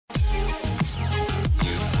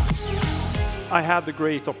I had the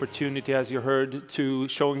great opportunity, as you heard, to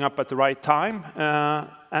showing up at the right time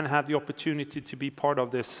and had the opportunity to be part of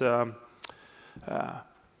this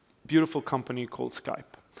beautiful company called Skype.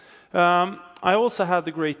 I also had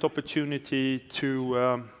the great opportunity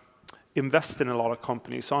to invest in a lot of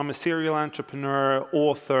companies. So I'm a serial entrepreneur,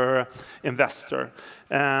 author, investor.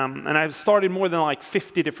 And I've started more than like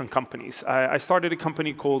 50 different companies. I started a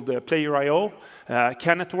company called Player.io,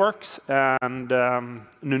 Kenetworks, and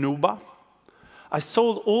Nunuba. I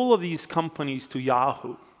sold all of these companies to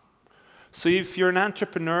Yahoo. So if you're an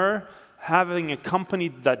entrepreneur having a company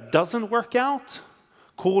that doesn't work out,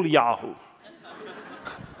 call Yahoo.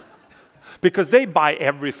 Because they buy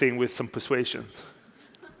everything with some persuasion.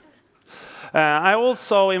 I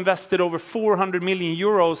also invested over 400 million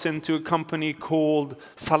euros into a company called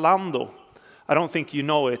Zalando. I don't think you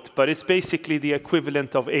know it, but it's basically the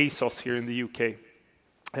equivalent of ASOS here in the UK.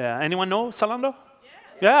 Anyone know Zalando?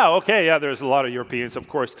 Yeah, okay, yeah, there's a lot of Europeans, of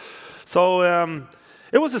course. So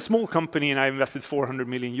it was a small company, and I invested 400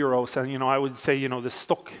 million euros, and I would say the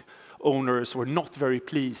stock owners were not very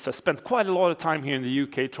pleased. I spent quite a lot of time here in the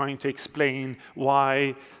UK trying to explain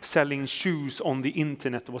why selling shoes on the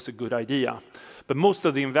internet was a good idea. But most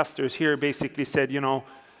of the investors here basically said,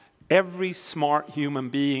 every smart human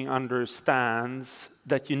being understands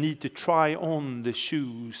that you need to try on the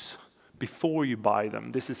shoes before you buy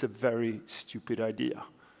them. This is a very stupid idea.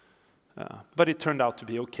 But it turned out to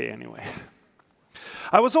be okay anyway.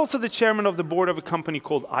 I was also the chairman of the board of a company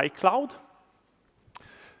called iCloud,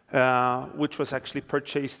 which was actually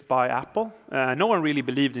purchased by Apple. No one really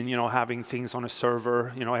believed in, having things on a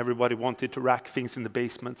server. Everybody wanted to rack things in the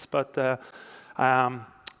basements, but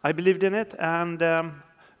I believed in it, and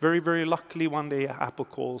very, very luckily, one day Apple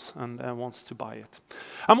calls and wants to buy it.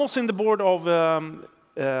 I'm also in the board of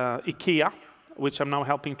IKEA, which I'm now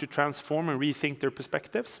helping to transform and rethink their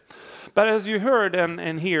perspectives. But as you heard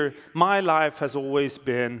and hear, my life has always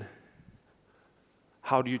been,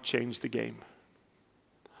 how do you change the game?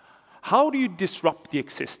 How do you disrupt the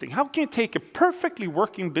existing? How can you take a perfectly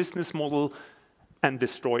working business model and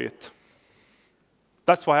destroy it?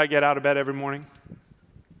 That's why I get out of bed every morning.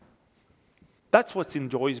 That's what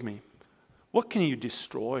enjoys me. What can you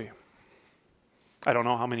destroy? I don't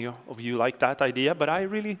know how many of you like that idea, but I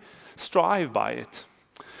really strive by it.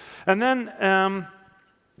 And then,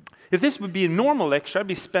 if this would be a normal lecture, I'd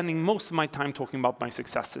be spending most of my time talking about my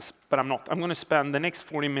successes, but I'm not. I'm going to spend the next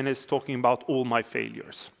 40 minutes talking about all my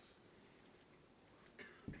failures.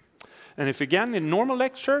 And if, again, in a normal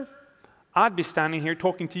lecture, I'd be standing here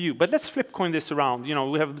talking to you. But let's flip coin this around.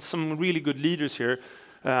 We have some really good leaders here.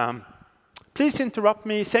 Please interrupt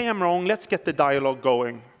me, say I'm wrong, let's get the dialogue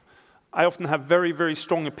going. I often have very, very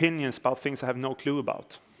strong opinions about things I have no clue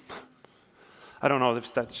about. I don't know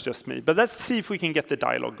if that's just me, but let's see if we can get the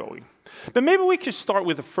dialogue going. But maybe we could start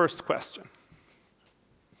with the first question.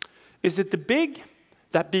 Is it the big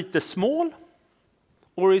that beat the small,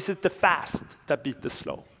 or is it the fast that beat the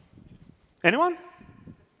slow? Anyone?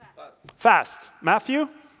 Fast. Matthew?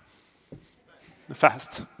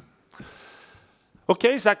 Fast.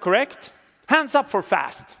 Okay, is that correct? Hands up for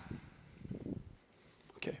fast.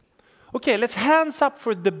 Okay. Okay, let's hands up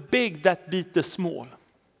for the big that beat the small.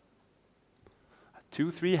 2,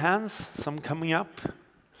 3 hands, some coming up.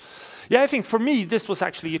 Yeah, I think for me, this was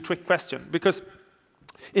actually a trick question, because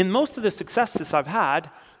in most of the successes I've had,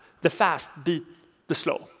 the fast beat the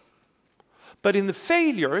slow. But in the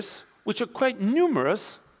failures, which are quite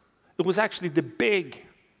numerous, it was actually the big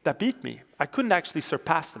that beat me. I couldn't actually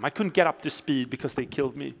surpass them. I couldn't get up to speed because they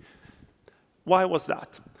killed me. Why was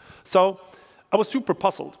that? So I was super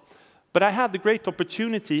puzzled. But I had the great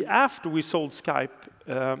opportunity after we sold Skype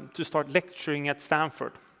to start lecturing at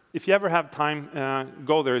Stanford. If you ever have time,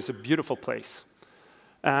 go there. It's a beautiful place.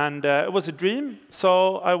 And it was a dream,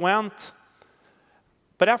 so I went.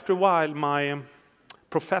 But after a while, my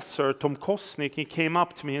professor, Tom Kosnick, he came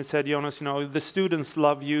up to me and said, Jonas, the students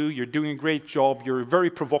love you, you're doing a great job, you're very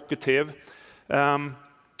provocative.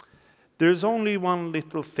 There's only one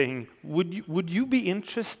little thing. Would you be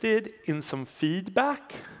interested in some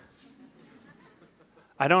feedback?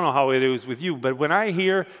 I don't know how it is with you, but when I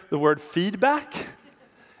hear the word feedback,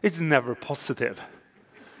 it's never positive.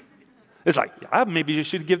 It's like, yeah, maybe you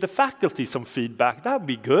should give the faculty some feedback. That would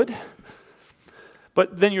be good.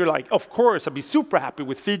 But then you're like, of course, I'd be super happy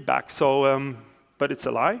with feedback, so, but it's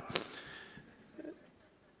a lie.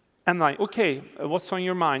 And like, okay, what's on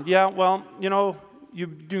your mind? Yeah, well, you're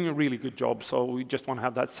doing a really good job, so we just want to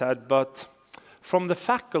have that said. But from the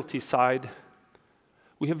faculty side,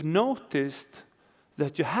 we have noticed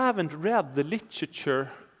that you haven't read the literature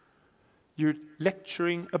you're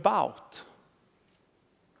lecturing about.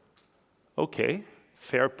 Okay,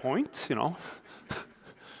 fair point, you know.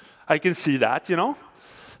 I can see that, you know.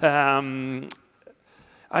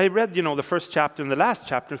 I read, you know, the first chapter and the last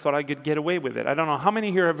chapter, thought I could get away with it. I don't know, how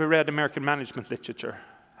many here have read American management literature?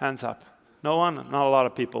 Hands up. No one? Not a lot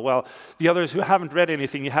of people. Well, the others who haven't read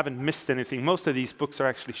anything, you haven't missed anything. Most of these books are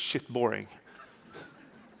actually shit boring.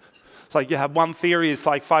 It's like you have one theory, it's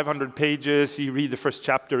like 500 pages, you read the first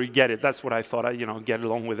chapter, you get it. That's what I thought, I, you know, get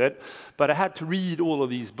along with it. But I had to read all of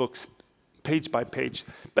these books page by page.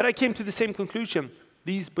 But I came to the same conclusion.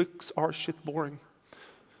 These books are shit boring.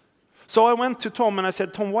 So I went to Tom and I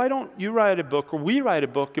said, Tom, why don't you write a book, or we write a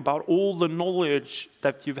book about all the knowledge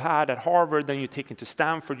that you've had at Harvard, then you take it to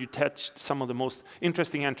Stanford, you touched some of the most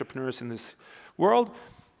interesting entrepreneurs in this world.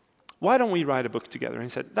 Why don't we write a book together? And he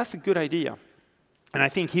said, that's a good idea. And I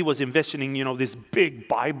think he was envisioning, you know, this big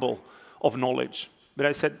Bible of knowledge. But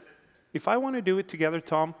I said, if I want to do it together,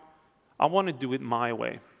 Tom, I want to do it my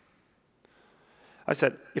way. I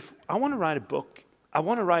said, if I want to write a book, I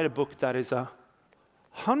want to write a book that is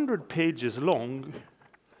 100 pages long,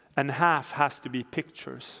 and half has to be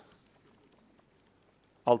pictures.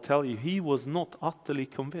 I'll tell you, he was not utterly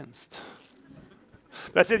convinced.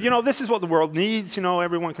 But I said, you know, this is what the world needs. You know,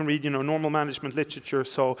 everyone can read, you know, normal management literature.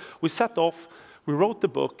 So we set off, we wrote the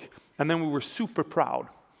book, and then we were super proud.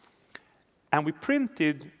 And we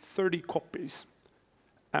printed 30 copies,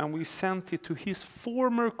 and we sent it to his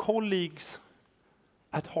former colleagues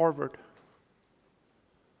at Harvard.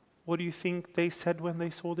 What do you think they said when they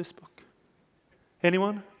saw this book?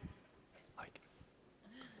 Anyone? Like,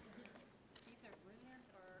 either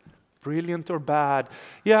brilliant or bad.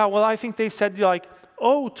 Yeah, well, I think they said like,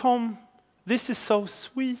 oh, Tom, this is so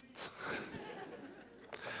sweet.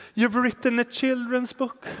 You've written a children's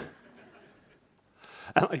book.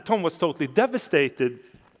 And like, Tom was totally devastated.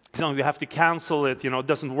 So we have to cancel it, you know, it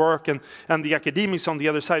doesn't work. And the academics on the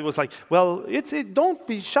other side was like, well, don't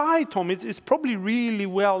be shy, Tom. It's probably really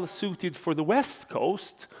well suited for the West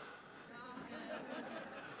Coast.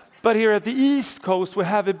 But here at the East Coast, we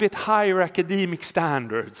have a bit higher academic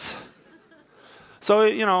standards. So,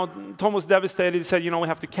 you know, Tom was devastated. He said, you know, we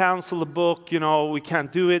have to cancel the book. You know, we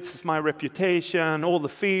can't do it. It's my reputation, all the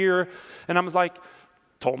fear. And I was like,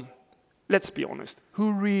 Tom, let's be honest,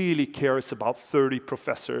 who really cares about 30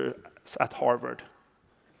 professors at Harvard?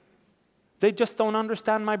 They just don't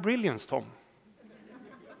understand my brilliance, Tom.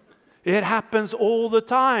 It happens all the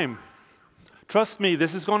time. Trust me,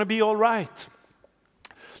 this is going to be all right.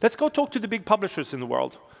 Let's go talk to the big publishers in the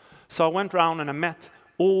world. So I went around and I met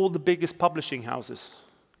all the biggest publishing houses.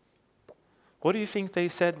 What do you think they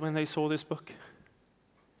said when they saw this book?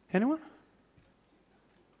 Anyone?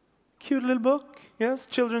 Cute little book, yes,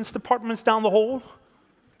 children's departments down the hall.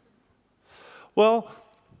 Well,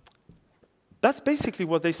 that's basically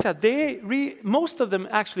what they said. Most of them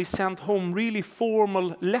actually sent home really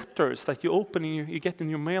formal letters that you open and you get in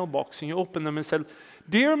your mailbox, and you open them and said,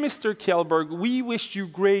 "Dear Mr. Kjellberg, we wish you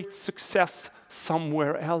great success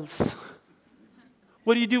somewhere else."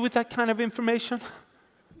 What do you do with that kind of information?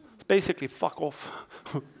 It's basically fuck off.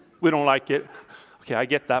 We don't like it. Okay, I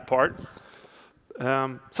get that part.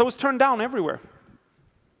 So it was turned down everywhere.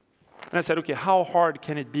 And I said, okay, how hard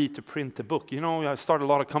can it be to print a book? You know, I started a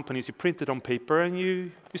lot of companies, you print it on paper and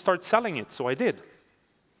you start selling it, so I did.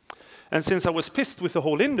 And since I was pissed with the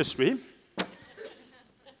whole industry,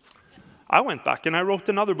 I went back and I wrote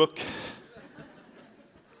another book.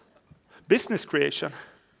 Business creation.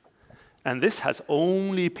 And this has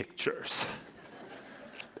only pictures.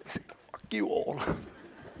 Basically, fuck you all.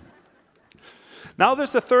 Now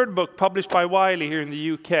there's a third book published by Wiley here in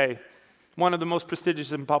the UK, one of the most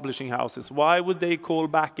prestigious publishing houses. Why would they call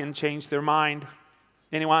back and change their mind?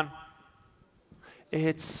 Anyone?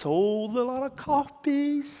 It sold a lot of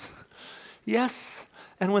copies. Yes.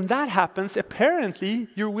 And when that happens, apparently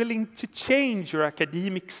you're willing to change your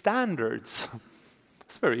academic standards.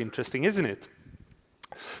 It's very interesting, isn't it?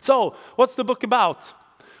 So, what's the book about?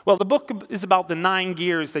 Well, the book is about the 9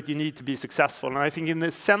 gears that you need to be successful. And I think in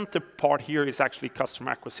the center part here is actually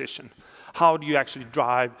customer acquisition. How do you actually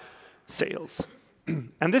drive sales?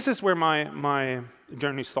 And this is where my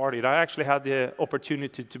journey started. I actually had the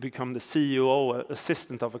opportunity to become the CEO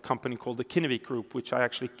assistant of a company called the Kinnevik Group, which I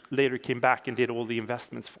actually later came back and did all the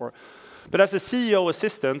investments for. But as a CEO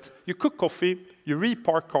assistant, you cook coffee, you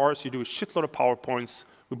repark cars, you do a shitload of PowerPoints.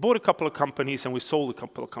 We bought a couple of companies and we sold a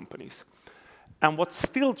couple of companies. And what's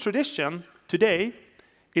still tradition today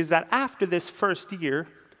is that after this first year,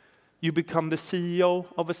 you become the CEO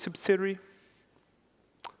of a subsidiary.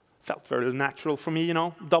 Felt very natural for me, you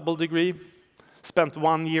know, double degree. Spent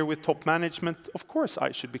 1 year with top management. Of course,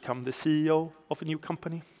 I should become the CEO of a new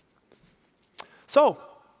company. So,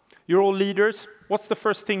 You're all leaders. What's the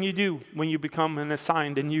first thing you do when you become and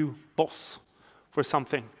assigned a new boss for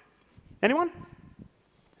something? Anyone?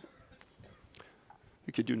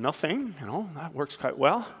 You could do nothing, you know, that works quite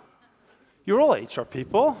well. You're all HR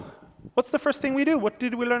people. What's the first thing we do? What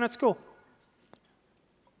did we learn at school?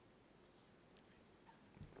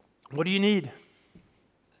 What do you need?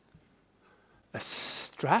 A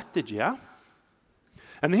strategy, yeah?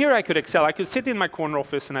 And here I could excel. I could sit in my corner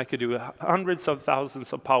office and I could do hundreds of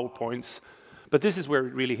thousands of PowerPoints. But this is where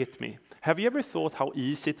it really hit me. Have you ever thought how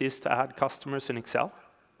easy it is to add customers in Excel?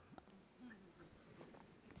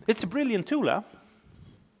 It's a brilliant tool, huh?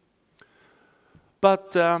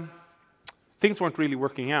 But things weren't really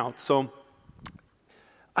working out. So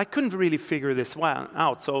I couldn't really figure this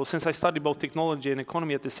out. So since I studied both technology and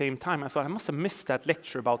economy at the same time, I thought I must have missed that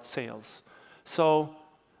lecture about sales. So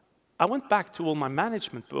I went back to all my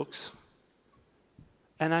management books,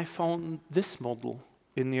 and I found this model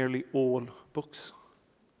in nearly all books.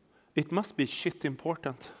 It must be shit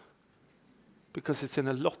important, because it's in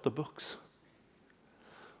a lot of books.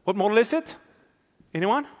 What model is it?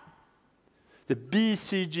 Anyone? The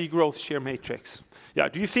BCG growth share matrix. Yeah,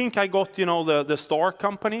 do you think I got, you know, the star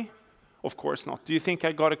company? Of course not. Do you think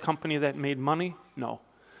I got a company that made money? No.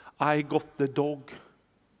 I got the dog.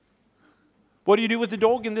 What do you do with the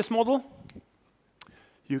dog in this model?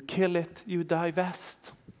 You kill it, you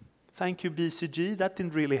divest. Thank you, BCG. That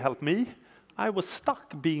didn't really help me. I was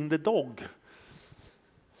stuck being the dog.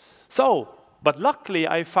 So, but luckily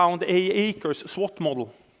I found A. Akers' SWOT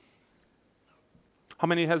model. How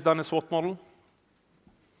many has done a SWOT model?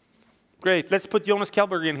 Great, let's put Jonas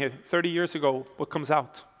Kjellberg in here. 30 years ago, what comes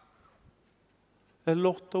out? A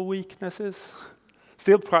lot of weaknesses.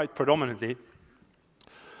 Still quite predominantly.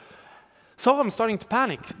 So I'm starting to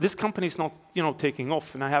panic. This company's not, you know, taking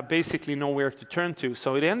off, and I have basically nowhere to turn to.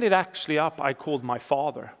 So it ended actually up, I called my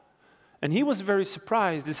father. And he was very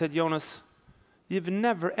surprised. He said, Jonas, you've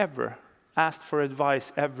never, ever asked for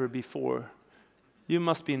advice ever before. You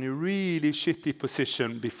must be in a really shitty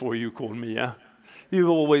position before you call me, yeah? You've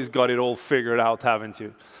always got it all figured out, haven't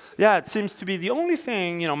you? Yeah, it seems to be the only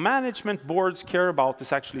thing, you know, management boards care about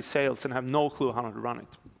is actually sales and have no clue how to run it.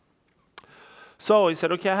 So he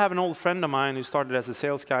said, okay, I have an old friend of mine who started as a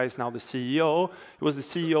sales guy, is now the CEO. He was the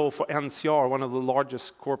CEO for NCR, one of the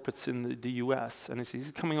largest corporates in the US. And he said,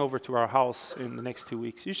 he's coming over to our house in the next 2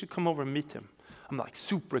 weeks. You should come over and meet him. I'm like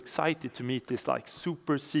super excited to meet this like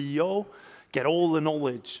super CEO, get all the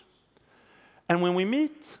knowledge. And when we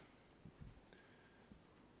meet,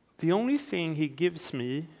 the only thing he gives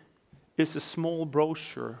me is a small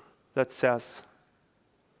brochure that says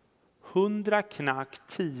 100 knack,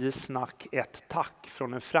 10 snack, 1 tack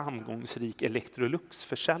från en framgångsrik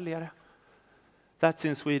Electrolux-försäljare. That's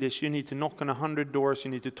in Swedish. You need to knock on 100 doors.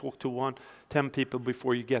 You need to talk to 10 people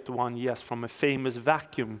before you get one yes from a famous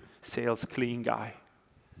vacuum sales clean guy.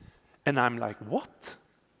 And I'm like, what?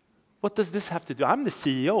 What does this have to do? I'm the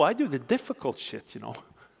CEO. I do the difficult shit, you know.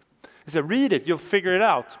 He said, read it. You'll figure it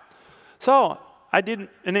out. So I did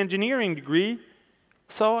an engineering degree.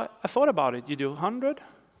 So I thought about it. You do 100.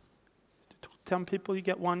 10 people, you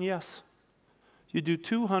get one yes. You do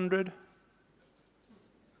 200,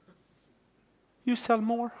 you sell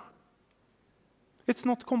more. It's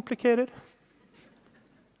not complicated.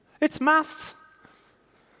 It's maths.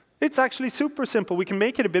 It's actually super simple. We can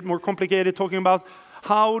make it a bit more complicated talking about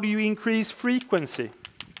how do you increase frequency.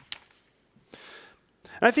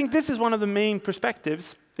 And I think this is one of the main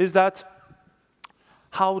perspectives, is that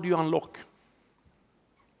how do you unlock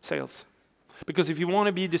sales? Because if you want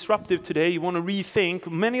to be disruptive today, you want to rethink,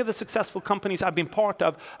 many of the successful companies I've been part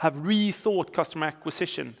of have rethought customer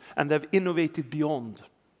acquisition, and they've innovated beyond.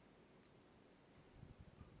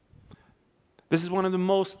 This is one of the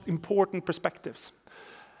most important perspectives.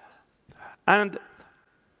 And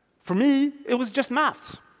for me, it was just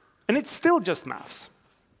maths. And it's still just maths.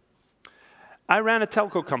 I ran a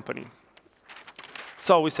telco company.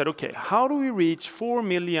 So we said, okay, how do we reach 4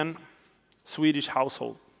 million Swedish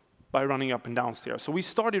households? By running up and downstairs. So we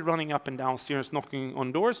started running up and downstairs, knocking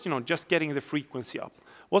on doors, you know, just getting the frequency up.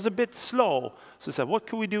 Was a bit slow, so we said, what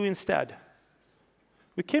could we do instead?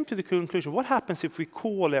 We came to the conclusion, what happens if we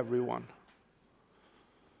call everyone?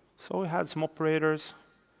 So we had some operators.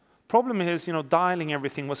 Problem is, you know, dialing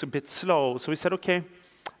everything was a bit slow, so we said, okay,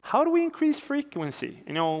 how do we increase frequency?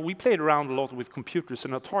 You know, we played around a lot with computers,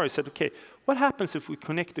 and Atari said, okay, what happens if we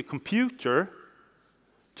connect the computer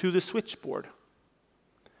to the switchboard?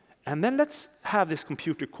 And then let's have this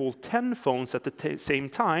computer call 10 phones at the same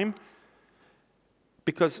time,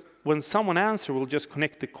 because when someone answers, we'll just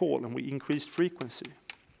connect the call and we increase frequency.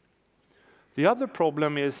 The other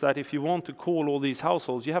problem is that if you want to call all these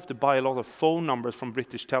households, you have to buy a lot of phone numbers from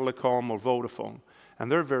British Telecom or Vodafone,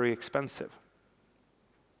 and they're very expensive.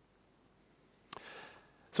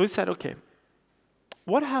 So we said, okay,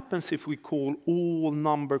 what happens if we call all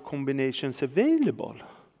number combinations available?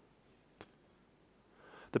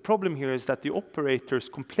 The problem here is that the operators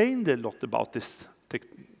complained a lot about this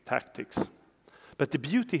tactics. But the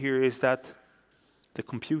beauty here is that the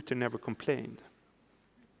computer never complained.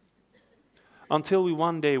 Until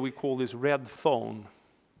one day we call this red phone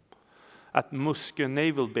at Muskö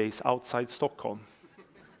Naval Base outside Stockholm.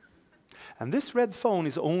 And this red phone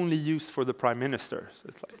is only used for the Prime Minister. So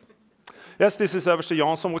it's like, yes, this is Överste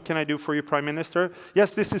Jansson. What can I do for you, Prime Minister?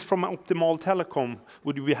 Yes, this is from Optimal Telecom.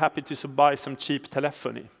 Would you be happy to buy some cheap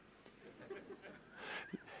telephony?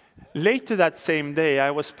 Later that same day, I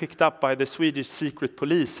was picked up by the Swedish secret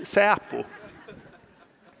police, Säpo.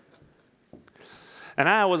 And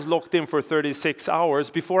I was locked in for 36 hours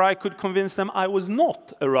before I could convince them I was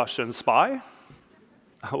not a Russian spy.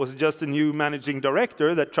 I was just a new managing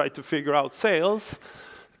director that tried to figure out sales,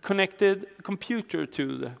 connected a computer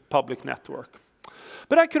to the public network.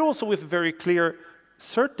 But I could also, with very clear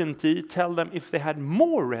certainty, tell them if they had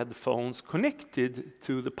more red phones connected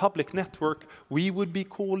to the public network, we would be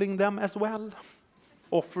calling them as well,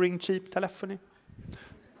 offering cheap telephony.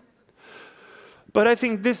 But I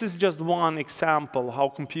think this is just one example how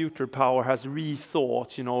computer power has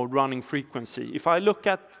rethought, running frequency. If I look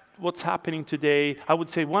at what's happening today, I would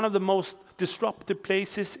say one of the most disruptive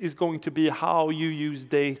places is going to be how you use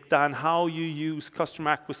data and how you use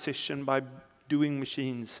customer acquisition by doing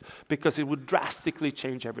machines, because it would drastically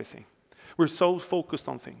change everything. We're so focused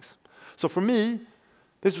on things. So for me,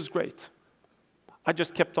 this was great. I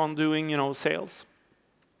just kept on doing, sales.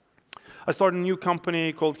 I started a new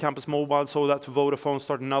company called Campus Mobile, sold that to Vodafone,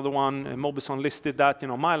 started another one, and Mobison listed that.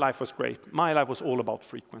 My life was great. My life was all about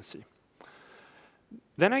frequency.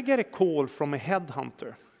 Then I get a call from a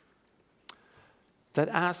headhunter that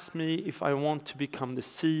asked me if I want to become the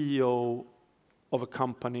CEO of a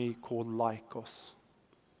company called Lycos.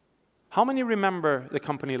 How many remember the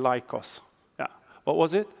company Lycos? Yeah. What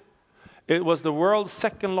was it? It was the world's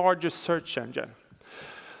second largest search engine.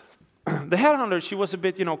 The headhunter, she was a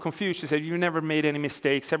bit, confused. She said, "You never made any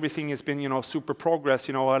mistakes. Everything has been, super progress.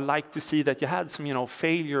 I like to see that you had some,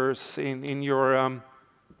 failures in your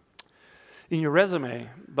resume.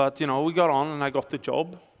 But, we got on and I got the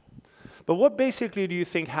job." But what basically do you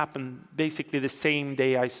think happened basically the same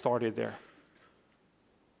day I started there?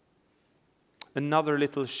 Another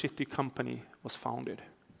little shitty company was founded.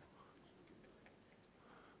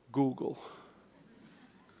 Google.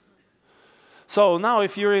 So now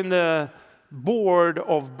if you're in the board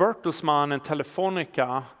of Bertelsmann and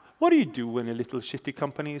Telefonica, what do you do when a little shitty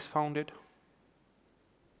company is founded?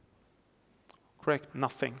 Correct,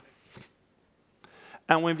 nothing.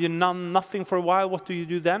 And when you've done nothing for a while, what do you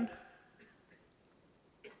do then?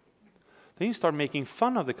 Then you start making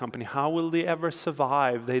fun of the company. How will they ever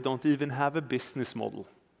survive? They don't even have a business model.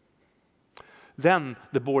 Then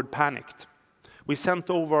the board panicked. We sent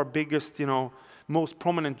over our biggest, most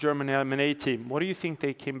prominent German M&A team. What do you think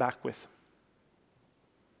they came back with?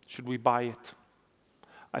 Should we buy it?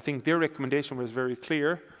 I think their recommendation was very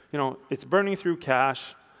clear. It's burning through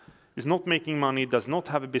cash, is not making money, does not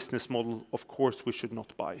have a business model. Of course, we should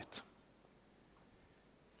not buy it.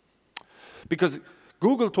 Because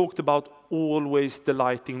Google talked about always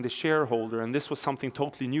delighting the shareholder, and this was something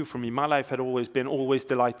totally new for me. My life had always been always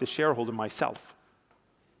delight the shareholder myself.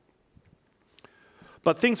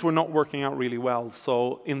 But things were not working out really well.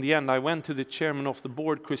 So in the end, I went to the chairman of the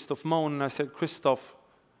board, Christoph Mohn, and I said, "Christoph,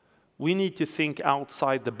 we need to think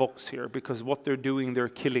outside the box here, because what they're doing, they're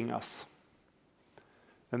killing us."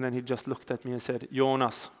 And then he just looked at me and said,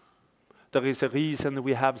 "Jonas, there is a reason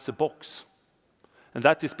we have the box. And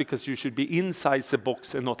that is because you should be inside the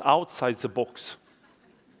box and not outside the box.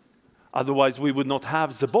 Otherwise, we would not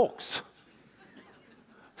have the box."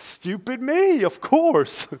 Stupid me, of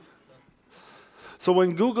course. So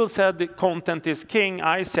when Google said that content is king,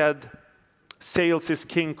 I said sales is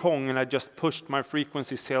King Kong, and I just pushed my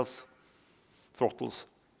frequency sales throttles.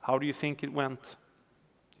 How do you think it went?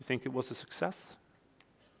 Do you think it was a success?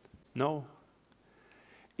 No.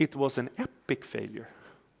 It was an epic failure.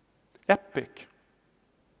 Epic.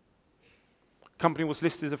 Company was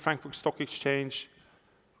listed at the Frankfurt Stock Exchange.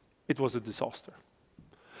 It was a disaster.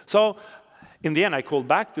 So in the end, I called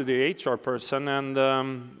back to the HR person and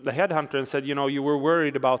the headhunter and said, "You were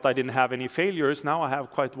worried about I didn't have any failures. Now I have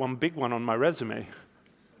quite one big one on my resume."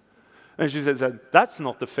 And she said, "That's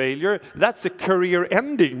not a failure. That's a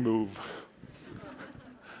career-ending move."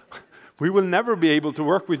 We will never be able to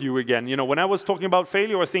work with you again. You know, when I was talking about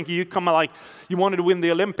failure, I was thinking you come like, you wanted to win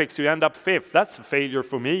the Olympics, you end up 5th. That's a failure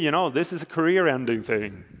for me, you know. This is a career-ending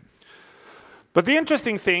thing. But the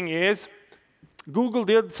interesting thing is, Google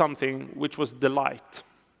did something which was delight.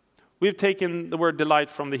 We've taken the word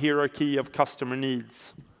delight from the hierarchy of customer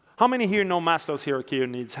needs. How many here know Maslow's hierarchy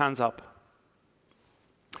of needs? Hands up.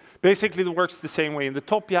 Basically, it works the same way. In the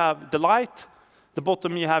top, you have delight. The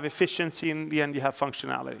bottom, you have efficiency. In the end, you have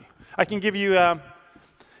functionality. I can give you an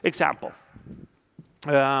example.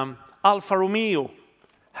 Alfa Romeo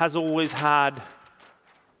has always had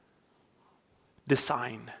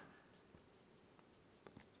design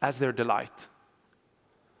as their delight.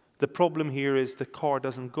 The problem here is the car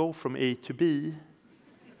doesn't go from A to B.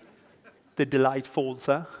 The delight falls.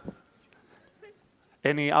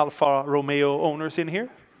 Any Alfa Romeo owners in here?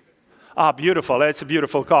 Ah, beautiful. It's a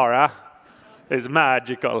beautiful car, huh? It's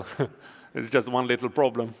magical. It's just one little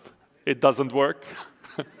problem. It doesn't work.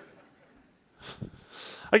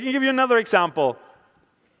 I can give you another example.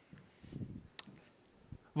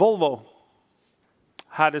 Volvo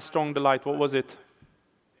had a strong delight. What was it?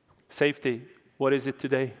 Safety. What is it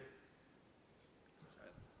today?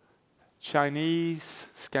 Chinese,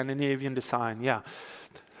 Scandinavian design, yeah.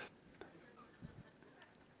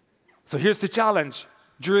 So here's the challenge.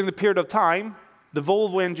 During the period of time, the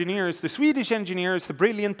Volvo engineers, the Swedish engineers, the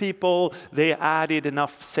brilliant people, they added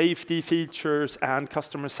enough safety features and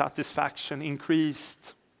customer satisfaction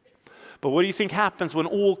increased. But what do you think happens when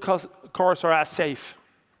all cars are as safe?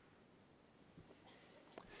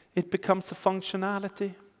 It becomes a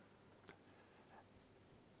functionality.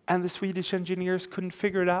 And the Swedish engineers couldn't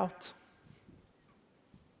figure it out.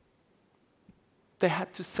 They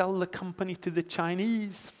had to sell the company to the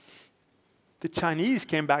Chinese. The Chinese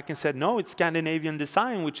came back and said, no, it's Scandinavian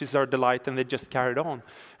design, which is our delight, and they just carried on.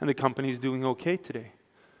 And the company is doing okay today.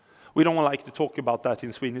 We don't like to talk about that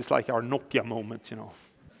in Sweden. It's like our Nokia moment, you know.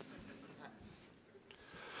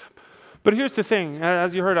 But here's the thing.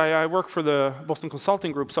 As you heard, I work for the Boston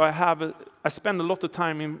Consulting Group, so I spend a lot of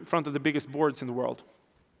time in front of the biggest boards in the world.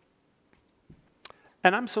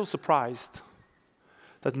 And I'm so surprised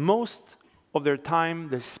that most of their time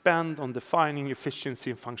they spend on defining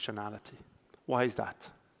efficiency and functionality. Why is that?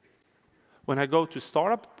 When I go to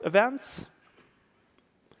startup events,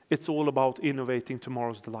 it's all about innovating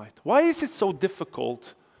tomorrow's delight. Why is it so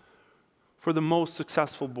difficult for the most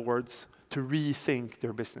successful boards to rethink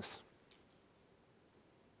their business?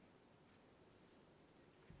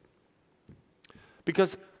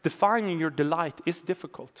 Because defining your delight is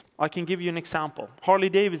difficult. I can give you an example.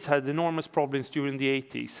 Harley-Davidson had enormous problems during the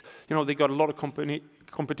 80s. You know, they got a lot of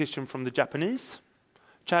competition from the Japanese.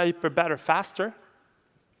 Cheaper, better, faster.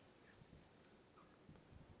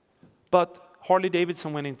 But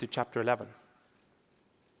Harley-Davidson went into Chapter 11.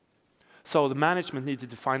 So the management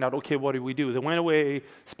needed to find out, okay, what do we do? They went away,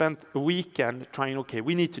 spent a weekend trying, okay,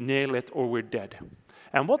 we need to nail it or we're dead.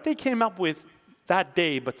 And what they came up with that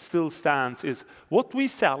day, but still stands, is what we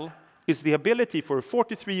sell is the ability for a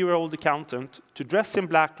 43-year-old accountant to dress in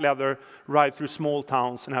black leather, ride through small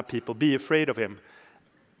towns, and have people be afraid of him.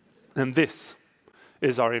 And this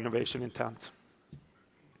is our innovation intent.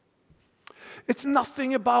 It's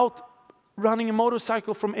nothing about running a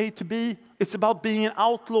motorcycle from A to B. It's about being an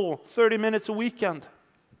outlaw 30 minutes a weekend.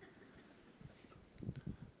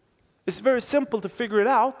 It's very simple to figure it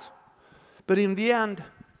out, but in the end,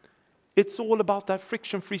 it's all about that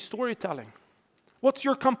friction-free storytelling. What's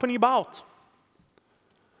your company about?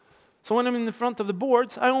 So when I'm in the front of the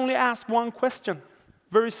boards, I only ask one question.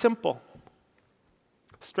 Very simple.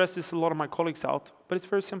 Stresses a lot of my colleagues out, but it's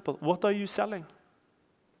very simple. What are you selling?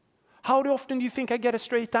 How often do you think I get a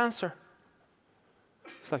straight answer?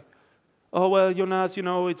 It's like, oh, well, Jonas, you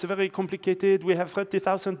know, it's very complicated. We have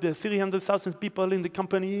 300,000 people in the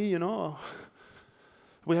company, you know.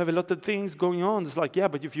 We have a lot of things going on. It's like, yeah,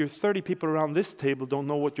 but if you're 30 people around this table don't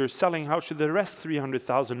know what you're selling, how should the rest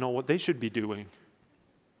 300,000 know what they should be doing?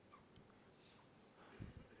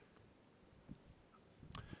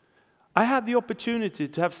 I had the opportunity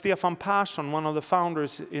to have Stefan Persson, one of the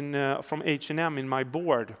founders from H&M, in my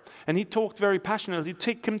board. And he talked very passionately. It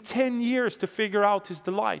took him 10 years to figure out his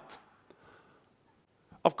delight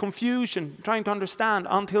of confusion, trying to understand,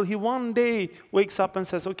 until he one day wakes up and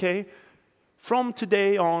says, okay, from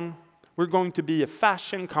today on, we're going to be a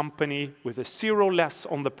fashion company with a zero less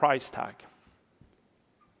on the price tag.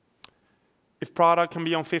 If Prada can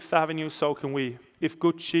be on Fifth Avenue, so can we. If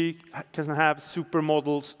Gucci can have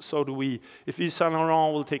supermodels, so do we. If Yves Saint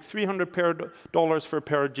Laurent will take $300 for a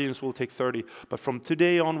pair of jeans, we'll take 30. But from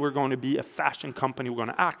today on, we're going to be a fashion company. We're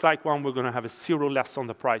going to act like one. We're going to have a zero less on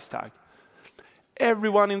the price tag.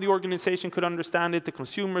 Everyone in the organization could understand it, the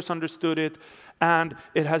consumers understood it, and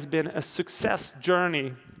it has been a success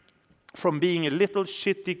journey from being a little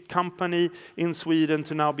shitty company in Sweden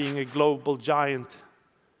to now being a global giant.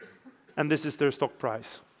 And this is their stock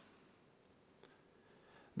price.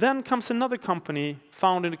 Then comes another company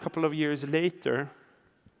founded a couple of years later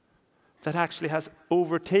that actually has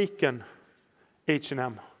overtaken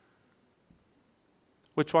H&M.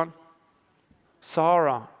 Which one?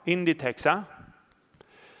 Zara, Inditex, huh?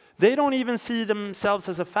 They don't even see themselves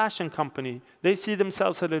as a fashion company. They see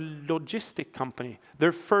themselves as a logistic company.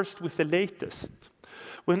 They're first with the latest.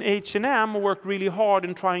 When H&M worked really hard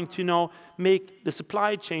in trying to, make the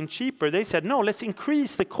supply chain cheaper, they said, no, let's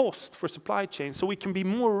increase the cost for supply chain so we can be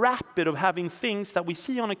more rapid of having things that we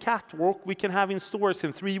see on a catwalk we can have in stores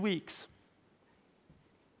in 3 weeks.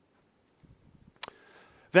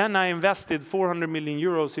 Then I invested 400 million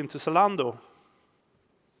euros into Zalando.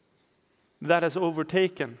 That has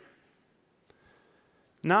overtaken.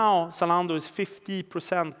 Now, Zalando is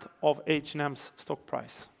 50% of H&M's stock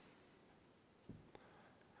price.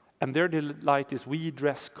 And their delight is we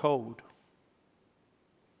dress code.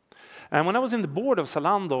 And when I was in the board of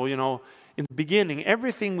Zalando, in the beginning,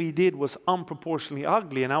 everything we did was unproportionately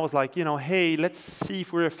ugly. And I was like, hey, let's see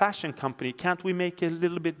if we're a fashion company. Can't we make a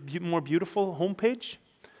little bit more beautiful homepage?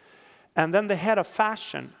 And then the head of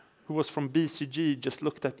fashion, who was from BCG, just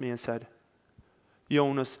looked at me and said,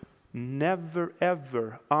 Jonas, never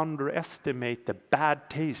ever underestimate the bad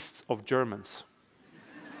tastes of Germans.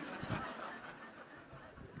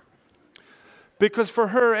 Because for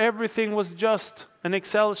her, everything was just an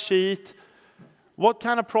Excel sheet. What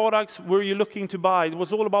kind of products were you looking to buy? It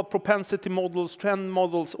was all about propensity models, trend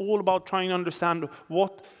models, all about trying to understand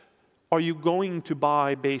what are you going to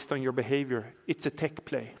buy based on your behavior. It's a tech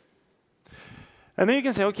play. And then you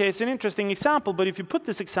can say, okay, it's an interesting example, but if you put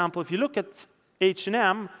this example, if you look at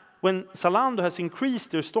H&M, when Zalando has increased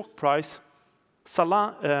their stock price,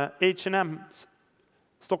 H&M's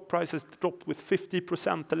stock price has dropped with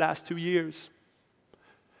 50% the last 2 years.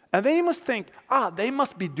 And they must think, they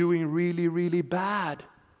must be doing really, really bad.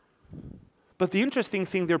 But the interesting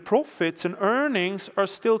thing, their profits and earnings are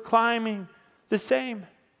still climbing the same.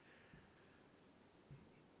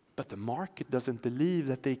 But the market doesn't believe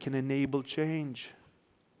that they can enable change.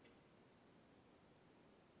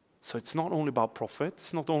 So it's not only about profit,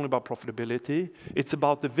 it's not only about profitability, it's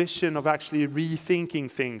about the vision of actually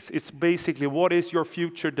rethinking things. It's basically, what is your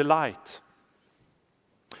future delight?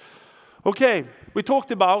 Okay, we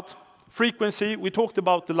talked about frequency, we talked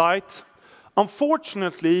about delight.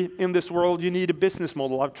 Unfortunately, in this world, you need a business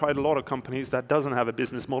model. I've tried a lot of companies that doesn't have a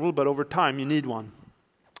business model, but over time, you need one.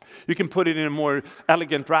 You can put it in a more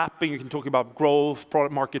elegant wrapping, you can talk about growth,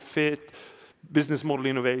 product market fit, business model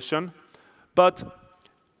innovation. But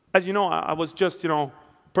as you know, I was just,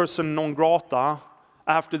 person non grata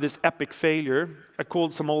after this epic failure. I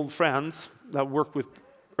called some old friends that I worked with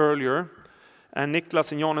earlier, and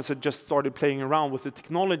Niklas and Jonas had just started playing around with the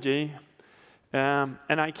technology, and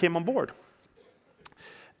I came on board.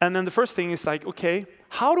 And then the first thing is like, okay,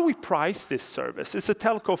 how do we price this service? It's a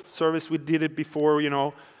telco service, we did it before,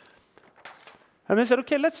 And they said,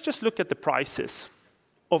 okay, let's just look at the prices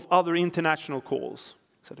of other international calls.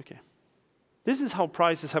 I said, okay. This is how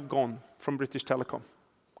prices have gone from British Telecom,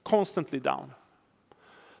 constantly down.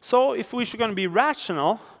 So if we're going to be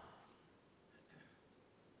rational,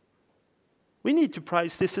 we need to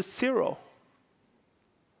price this at 0.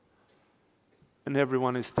 And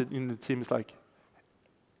everyone in the team is like,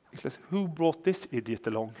 who brought this idiot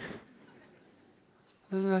along?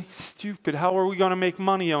 They're like, stupid, how are we going to make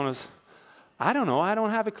money on us? I don't know, I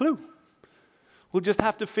don't have a clue. We'll just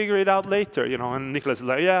have to figure it out later, And Niklas is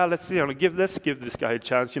like, yeah, let's give this guy a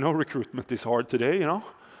chance. Recruitment is hard today,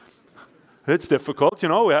 It's difficult,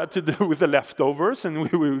 We had to do with the leftovers,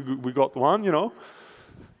 and we got one,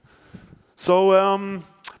 So,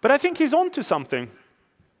 but I think he's on to something.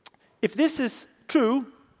 If this is true,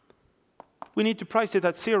 we need to price it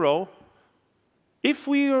at 0. If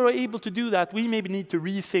we are able to do that, we maybe need to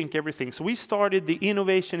rethink everything. So we started the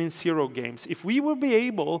innovation in 0 games. If we will be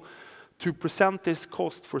able to present this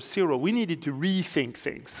cost for 0, we needed to rethink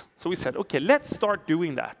things. So we said, okay, let's start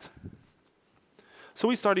doing that. So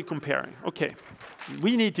we started comparing. Okay,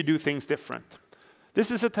 we need to do things different.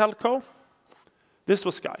 This is a telco. This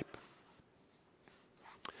was Skype.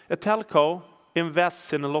 A telco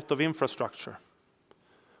invests in a lot of infrastructure.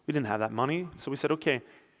 We didn't have that money, so we said, okay,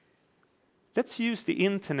 let's use the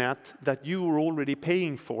internet that you were already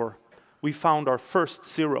paying for. We found our first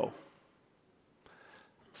 0.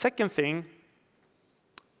 Second thing,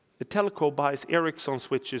 the telco buys Ericsson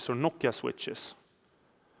switches or Nokia switches.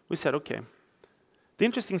 We said, okay, The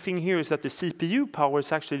interesting thing here is that the CPU power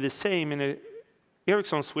is actually the same in an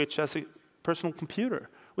Ericsson switch as a personal computer.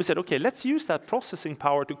 We said, okay, let's use that processing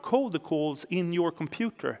power to code the calls in your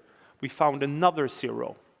computer. We found another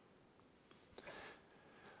 0.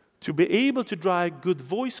 To be able to drive good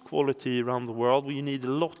voice quality around the world, we need a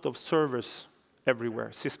lot of servers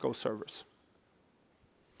everywhere, Cisco servers.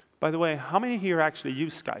 By the way, how many here actually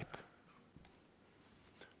use Skype?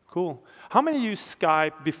 Cool. How many use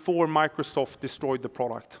Skype before Microsoft destroyed the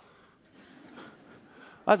product?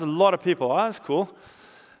 That's a lot of people. Oh, that's cool.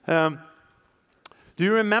 Do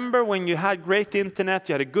you remember when you had great internet,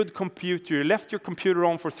 you had a good computer, you left your computer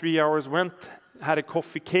on for 3 hours, went, had a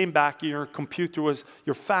coffee, came back, and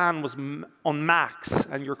your fan was on max,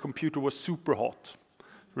 and your computer was super hot?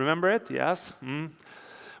 Remember it? Yes?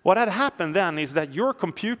 What had happened then is that your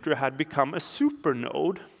computer had become a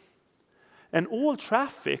supernode, and all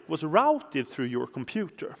traffic was routed through your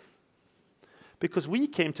computer. Because we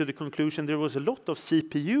came to the conclusion there was a lot of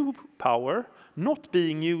CPU power not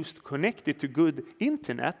being used connected to good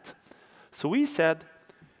internet. So we said,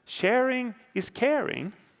 sharing is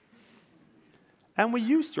caring, and we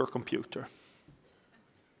used your computer.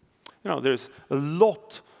 There's a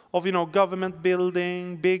lot of government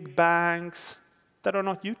building, big banks that are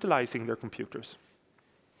not utilizing their computers.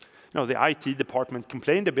 The IT department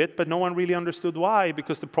complained a bit, but no one really understood why,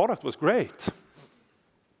 because the product was great.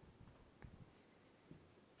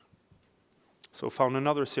 So found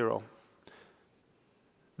another 0.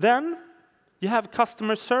 Then you have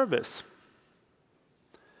customer service.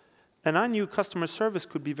 And I knew customer service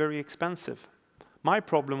could be very expensive. My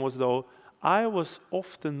problem was, though, I was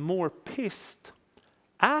often more pissed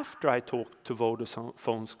after I talked to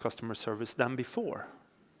Vodafone's customer service than before.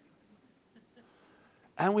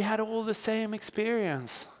 And we had all the same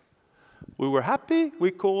experience. We were happy,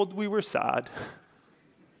 we called, we were sad.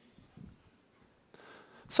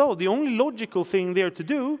 So the only logical thing there to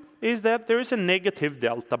do is that there is a negative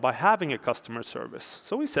delta by having a customer service.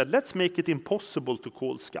 So we said, let's make it impossible to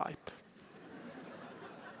call Skype.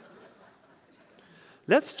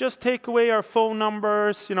 Let's just take away our phone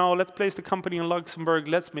numbers, let's place the company in Luxembourg,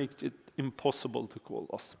 let's make it impossible to call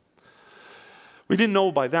us. We didn't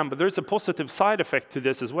know by then, but there's a positive side effect to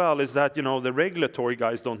this as well, is that, the regulatory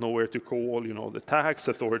guys don't know where to call, the tax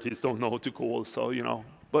authorities don't know who to call, so,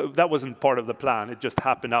 but that wasn't part of the plan. It just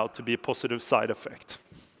happened out to be a positive side effect.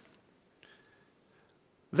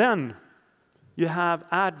 Then you have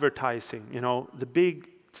advertising, the big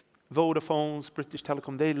Vodafone's, British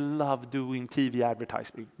Telecom, they love doing TV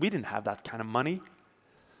advertising. We didn't have that kind of money.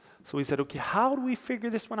 So we said, okay, how do we figure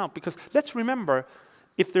this one out? Because let's remember,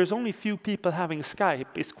 if there's only few people having Skype,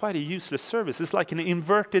 it's quite a useless service. It's like an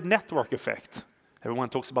inverted network effect. Everyone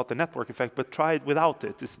talks about the network effect, but try it without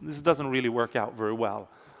it. This doesn't really work out very well.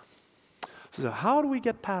 So how do we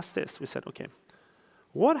get past this? We said, okay,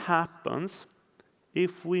 what happens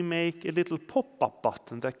if we make a little pop-up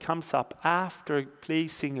button that comes up after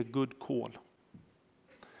placing a good call?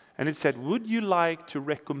 And it said, would you like to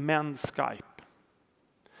recommend Skype?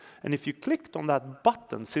 And if you clicked on that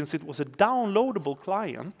button, since it was a downloadable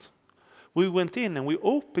client, we went in and we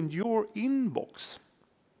opened your inbox.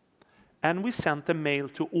 And we sent a mail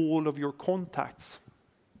to all of your contacts.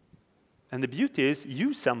 And the beauty is,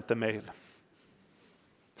 you sent the mail.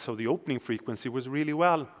 So the opening frequency was really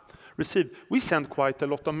well received. We sent quite a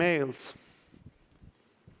lot of mails.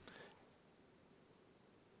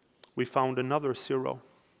 We found another 0.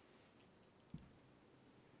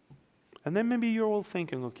 And then maybe you're all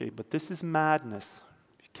thinking, okay, but this is madness.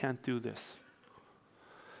 You can't do this.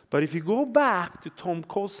 But if you go back to Tom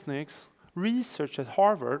Kosnick's research at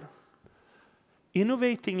Harvard,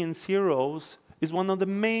 innovating in zeros is one of the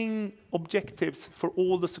main objectives for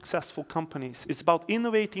all the successful companies. It's about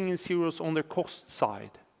innovating in zeros on their cost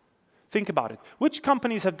side. Think about it. Which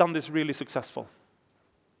companies have done this really successful?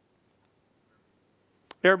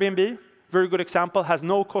 Airbnb, very good example, has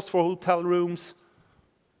no cost for hotel rooms,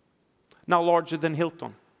 now larger than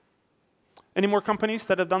Hilton. Any more companies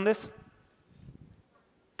that have done this?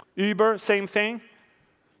 Uber, same thing.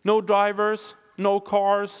 No drivers, no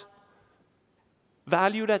cars.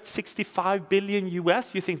 Valued at 65 billion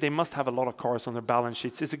US. You think they must have a lot of cars on their balance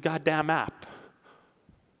sheets. It's a goddamn app.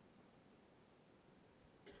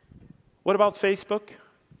 What about Facebook?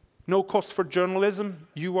 No cost for journalism.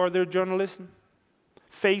 You are their journalism.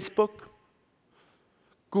 Facebook.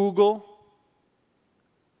 Google.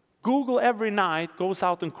 Google every night goes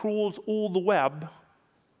out and crawls all the web,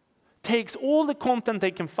 takes all the content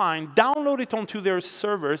they can find, download it onto their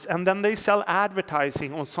servers, and then they sell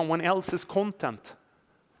advertising on someone else's content.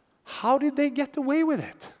 How did they get away with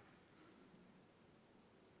it?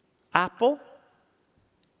 Apple,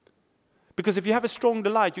 Because if you have a strong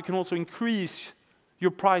delight, you can also increase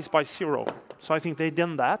your price by 0. So I think they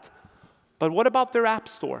did that. But what about their app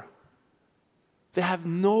store? They have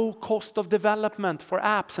no cost of development for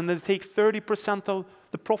apps, and they take 30% of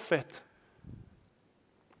the profit.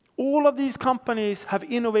 All of these companies have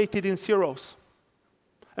innovated in zeros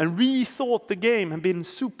and rethought the game and been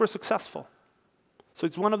super successful. So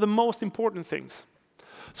it's one of the most important things.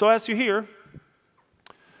 So as you hear,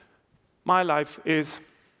 my life is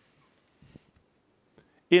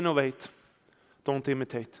innovate, don't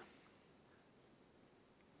imitate.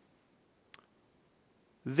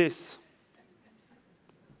 This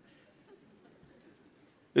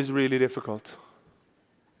is really difficult.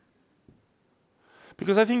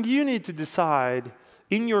 Because I think you need to decide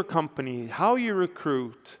in your company how you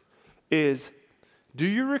recruit is, do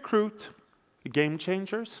you recruit game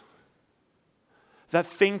changers that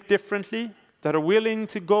think differently, that are willing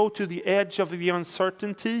to go to the edge of the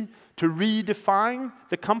uncertainty to redefine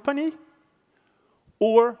the company?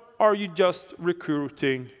 Or are you just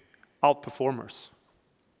recruiting outperformers?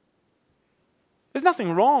 There's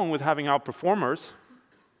nothing wrong with having outperformers,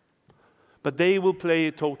 but they will play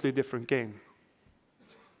a totally different game.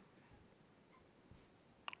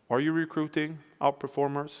 Are you recruiting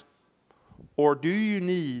outperformers? Or do you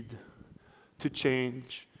need to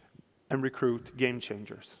change and recruit game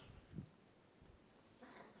changers?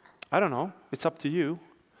 I don't know. It's up to you.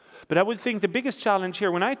 But I would think the biggest challenge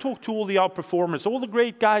here, when I talk to all the outperformers, all the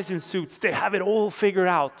great guys in suits, they have it all figured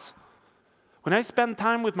out. When I spend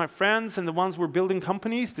time with my friends and the ones who are building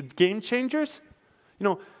companies, the game changers,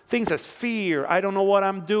 things as fear, I don't know what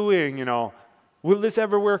I'm doing, will this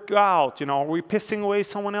ever work out? Are we pissing away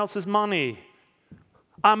someone else's money?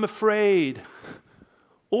 I'm afraid.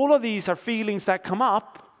 All of these are feelings that come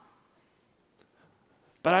up.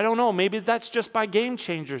 But I don't know, maybe that's just by game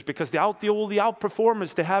changers, because all the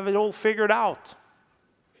outperformers, they have it all figured out.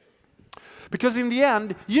 Because in the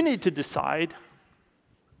end, you need to decide,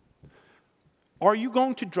 are you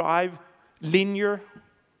going to drive linear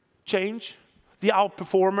change? The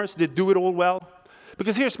outperformers, they do it all well?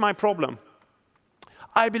 Because here's my problem.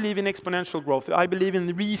 I believe in exponential growth. I believe in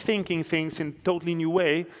rethinking things in a totally new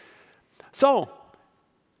way. So,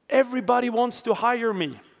 everybody wants to hire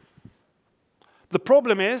me. The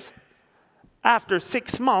problem is, after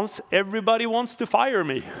 6 months, everybody wants to fire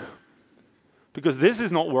me. Because this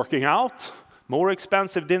is not working out. More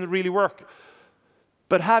expensive, didn't really work.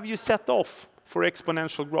 But have you set off for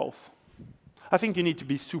exponential growth? I think you need to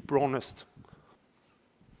be super honest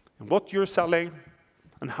in what you're selling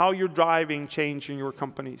and how you're driving change in your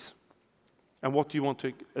companies and what you want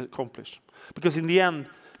to accomplish. Because in the end,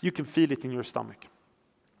 you can feel it in your stomach.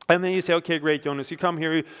 And then you say, okay, great, Jonas, you come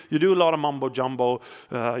here, you do a lot of mumbo-jumbo,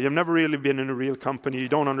 you've never really been in a real company, you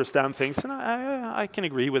don't understand things, and I can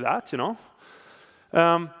agree with that,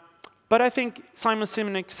 But I think Simon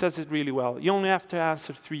Sinek says it really well. You only have to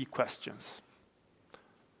answer 3 questions.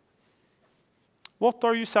 What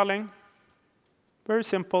are you selling? Very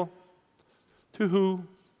simple. To who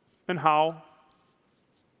and how?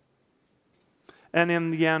 And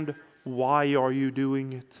in the end, why are you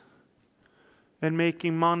doing it? And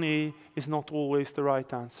making money is not always the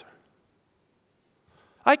right answer.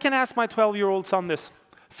 I can ask my 12-year-old son this.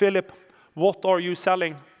 Philip, what are you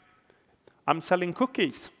selling? I'm selling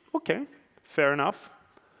cookies. Okay, fair enough.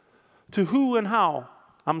 To who and how?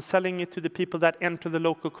 I'm selling it to the people that enter the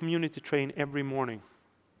local community train every morning.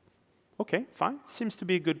 Okay, fine. Seems to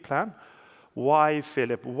be a good plan. Why,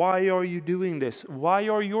 Philip? Why are you doing this? Why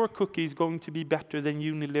are your cookies going to be better than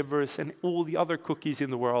Unilever's and all the other cookies in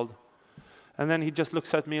the world? And then he just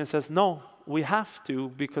looks at me and says, no, we have to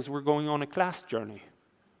because we're going on a class journey.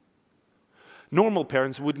 Normal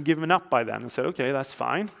parents wouldn't give him up by then and said, okay, that's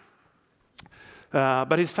fine.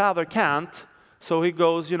 But his father can't. So he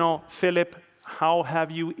goes, Philip, how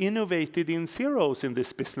have you innovated in zeros in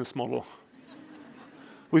this business model?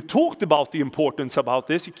 We talked about the importance about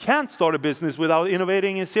this. You can't start a business without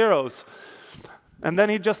innovating in zeros. And then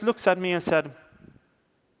he just looks at me and said,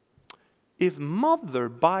 if mother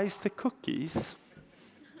buys the cookies,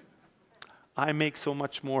 I make so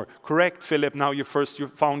much more. Correct, Philip, now you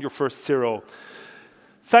found your first zero.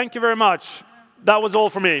 Thank you very much. That was all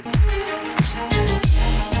for me.